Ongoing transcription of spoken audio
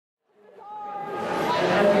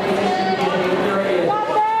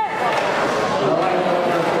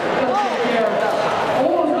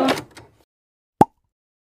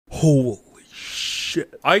Holy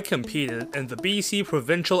shit. I competed in the BC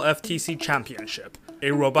Provincial FTC Championship,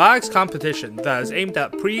 a robotics competition that is aimed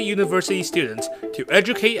at pre-university students to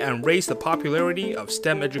educate and raise the popularity of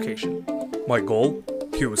STEM education. My goal?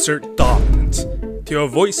 To assert dominance, to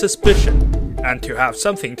avoid suspicion, and to have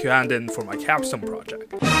something to hand in for my capstone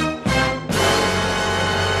project.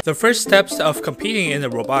 The first steps of competing in a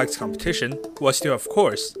robotics competition was to, of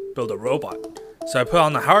course, build a robot. So I put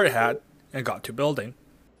on a hard hat and got to building.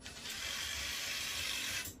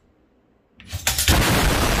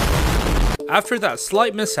 After that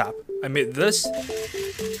slight mishap, I made this,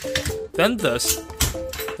 then this,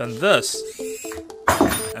 then this,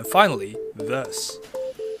 and finally this.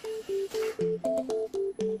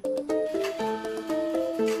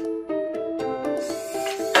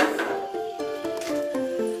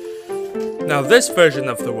 Now this version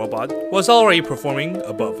of the robot was already performing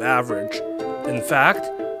above average. In fact,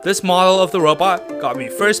 this model of the robot got me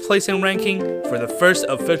first place in ranking for the first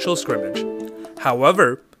official scrimmage.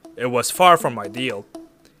 However, it was far from ideal.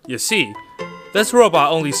 You see, this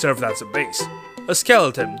robot only served as a base, a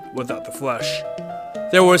skeleton without the flesh.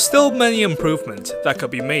 There were still many improvements that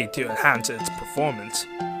could be made to enhance its performance,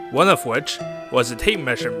 one of which was a tape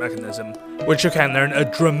measure mechanism, which you can earn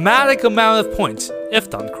a dramatic amount of points if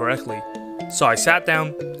done correctly. So I sat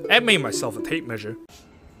down and made myself a tape measure.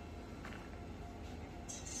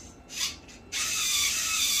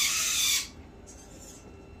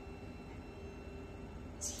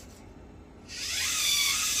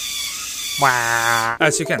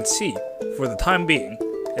 As you can see, for the time being,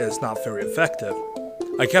 it is not very effective.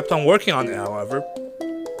 I kept on working on it, however,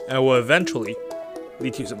 and it will eventually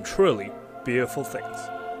lead to some truly beautiful things.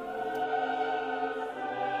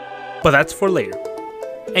 But that's for later.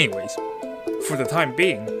 Anyways, for the time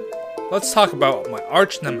being, let's talk about my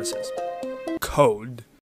arch nemesis, code.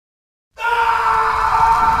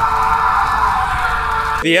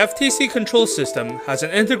 The FTC control system has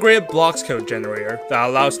an integrated blocks code generator that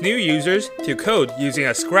allows new users to code using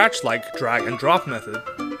a Scratch-like drag and drop method.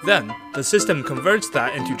 Then, the system converts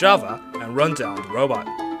that into Java and runs it on the robot.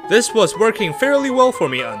 This was working fairly well for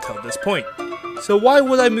me until this point. So why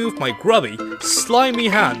would I move my grubby, slimy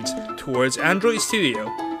hands towards Android Studio,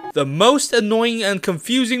 the most annoying and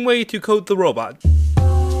confusing way to code the robot?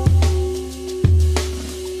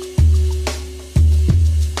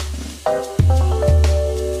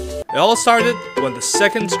 It all started when the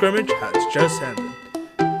second scrimmage has just ended.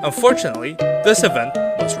 Unfortunately, this event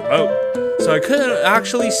was remote, so I couldn't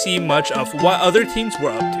actually see much of what other teams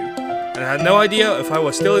were up to, and I had no idea if I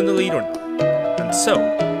was still in the lead or not. And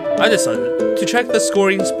so, I decided to check the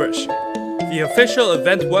scoring spreadsheet. The official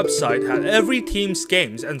event website had every team's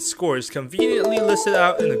games and scores conveniently listed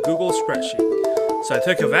out in a Google spreadsheet, so I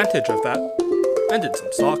took advantage of that and did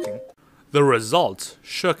some stalking. The results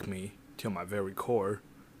shook me to my very core.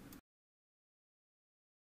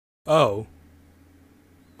 Oh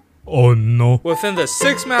no. Within the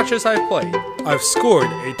 6 matches I've played, I've scored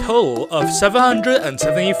a total of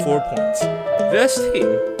 774 points. This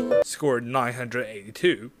team scored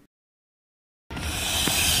 982.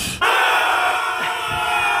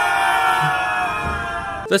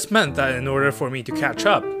 This meant that in order for me to catch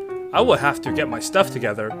up, I would have to get my stuff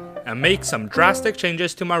together and make some drastic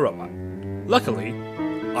changes to my robot. Luckily,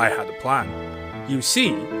 I had a plan. You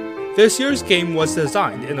see, this year's game was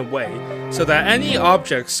designed in a way so that any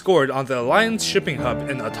objects scored on the Alliance shipping hub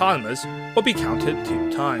in Autonomous would be counted 2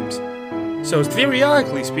 times. So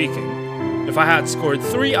theoretically speaking, if I had scored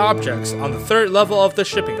 3 objects on the 3rd level of the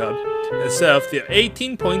shipping hub, instead of the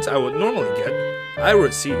 18 points I would normally get, I would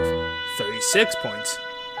receive 36 points.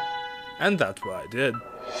 And that's what I did.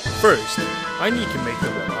 First, I need to make the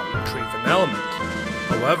robot retrieve an element.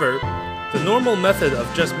 However, the normal method of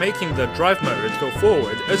just making the drive motor go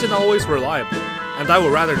forward isn't always reliable, and I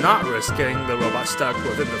would rather not risk getting the robot stuck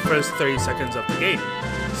within the first 30 seconds of the game.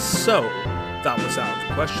 So, that was out of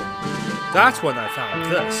the question. That's when I found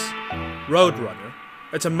this, Roadrunner.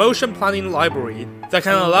 It's a motion planning library that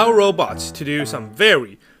can allow robots to do some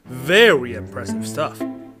very, very impressive stuff.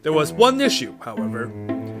 There was one issue, however.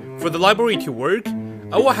 For the library to work,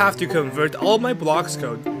 I will have to convert all my blocks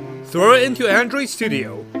code, throw it into Android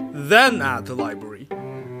Studio, then add the library.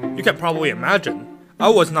 You can probably imagine, I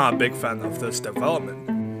was not a big fan of this development.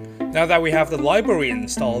 Now that we have the library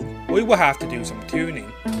installed, we will have to do some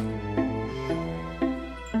tuning.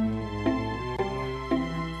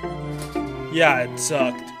 Yeah, it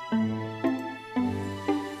sucked.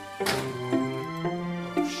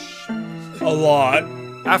 A lot.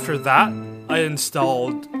 After that, I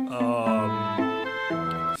installed,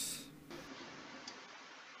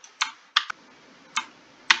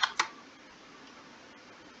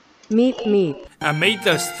 Meep meep. I made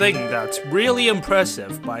this thing that's really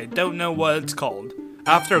impressive, but I don't know what it's called.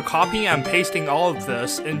 After copying and pasting all of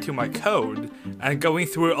this into my code and going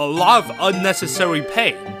through a lot of unnecessary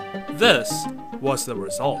pain, this was the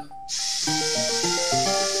result.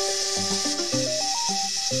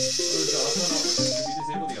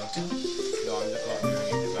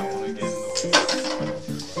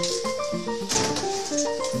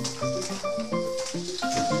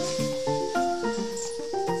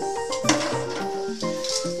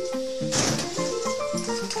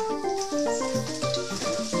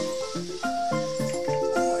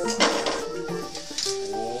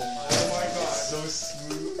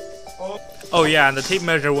 Oh yeah, and the tape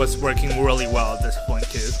measure was working really well at this point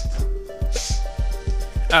too.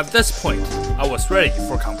 At this point, I was ready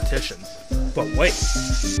for competition. But wait,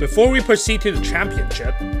 before we proceed to the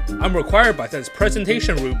championship, I'm required by this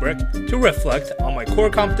presentation rubric to reflect on my core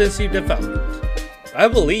competency development. I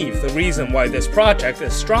believe the reason why this project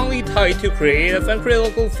is strongly tied to creative and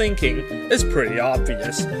critical thinking is pretty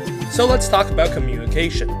obvious. So let's talk about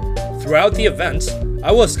communication. Throughout the events,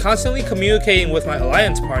 I was constantly communicating with my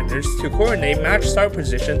alliance partners to coordinate match start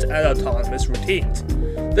positions and autonomous routines.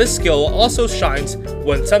 This skill also shines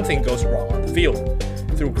when something goes wrong on the field.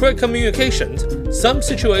 Through quick communications, some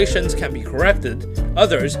situations can be corrected,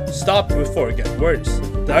 others stop before it gets worse.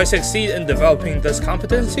 Did I succeed in developing this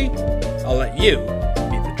competency? I'll let you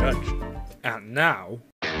be the judge. And now,